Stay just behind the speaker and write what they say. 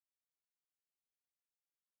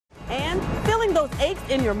feeling those aches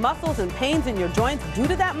in your muscles and pains in your joints due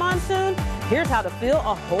to that monsoon? Here's how to feel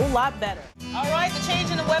a whole lot better. All right, the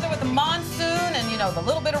change in the weather with the monsoon and, the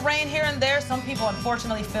little bit of rain here and there. Some people,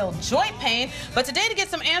 unfortunately, feel joint pain. But today, to get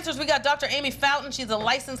some answers, we got Dr. Amy Fountain. She's a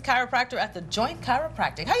licensed chiropractor at the Joint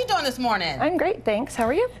Chiropractic. How are you doing this morning? I'm great, thanks. How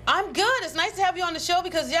are you? I'm good. It's nice to have you on the show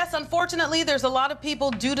because, yes, unfortunately, there's a lot of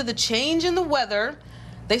people, due to the change in the weather,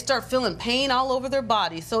 they start feeling pain all over their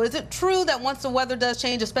body. So is it true that once the weather does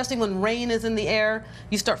change, especially when rain is in the air,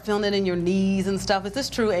 you start feeling it in your knees and stuff? Is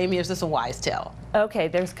this true, Amy, or is this a wise tale? Okay,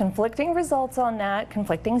 there's conflicting results on that,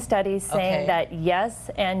 conflicting studies saying that yes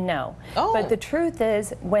and no. But the truth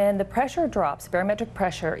is, when the pressure drops, barometric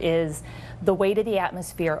pressure is the weight of the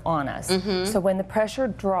atmosphere on us. So when the pressure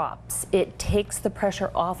drops, it takes the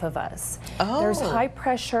pressure off of us. There's high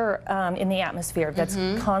pressure in the atmosphere that's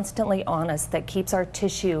constantly on us that keeps our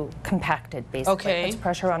tissue compacted, basically. Puts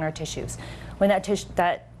pressure on our tissues. When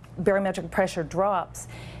that barometric pressure drops,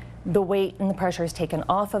 the weight and the pressure is taken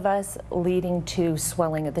off of us, leading to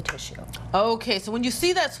swelling of the tissue. Okay, so when you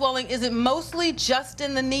see that swelling, is it mostly just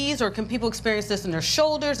in the knees, or can people experience this in their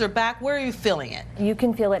shoulders or back? Where are you feeling it? You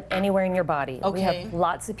can feel it anywhere in your body. We have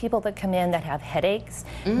lots of people that come in that have headaches,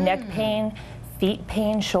 neck pain, feet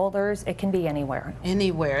pain, shoulders. It can be anywhere.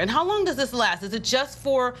 Anywhere. And how long does this last? Is it just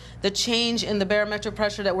for the change in the barometric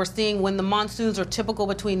pressure that we're seeing when the monsoons are typical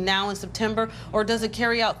between now and September, or does it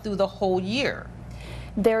carry out through the whole year?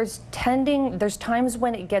 There's times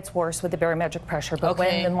when it gets worse with the barometric pressure, but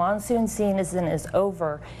when the monsoon season is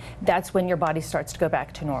over, that's when your body starts to go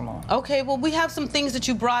back to normal. Okay, well, we have some things that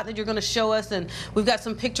you brought that you're going to show us, and we've got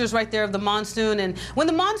some pictures right there of the monsoon. And when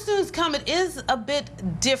the monsoons come, it is a bit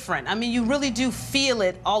different. I mean, you really do feel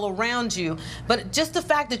it all around you, but just the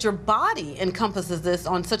fact that your body encompasses this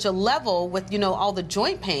on such a level with, all the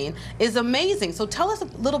joint pain is amazing. So tell us a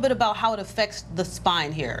little bit about how it affects the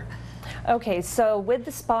spine here. Okay, so with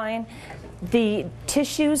the spine, the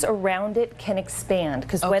tissues around it can expand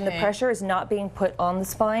because when the pressure is not being put on the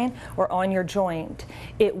spine or on your joint,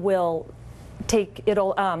 it'll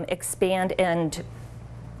expand and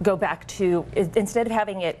go back to, instead of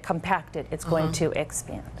having it compacted, it's going to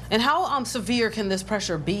expand. And how severe can this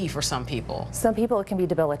pressure be for some people? Some people it can be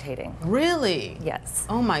debilitating. Really? Yes.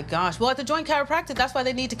 Oh my gosh. Well, at the Joint Chiropractic, that's why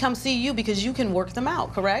they need to come see you, because you can work them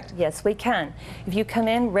out, correct? Yes, we can. If you come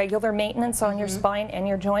in, regular maintenance on your spine and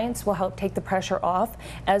your joints will help take the pressure off,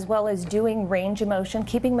 as well as doing range of motion,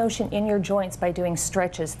 keeping motion in your joints by doing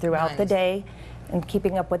stretches throughout the day and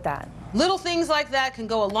keeping up with that. Little things like that can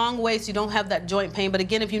go a long way so you don't have that joint pain. But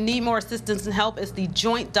again, if you need more assistance and help, it's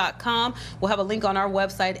thejoint.com. We'll have a link on our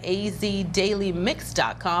website,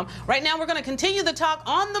 azdailymix.com. Right now, we're going to continue the talk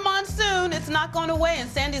on the monsoon. It's not going away, and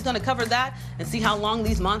Sandy's going to cover that and see how long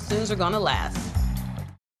these monsoons are going to last.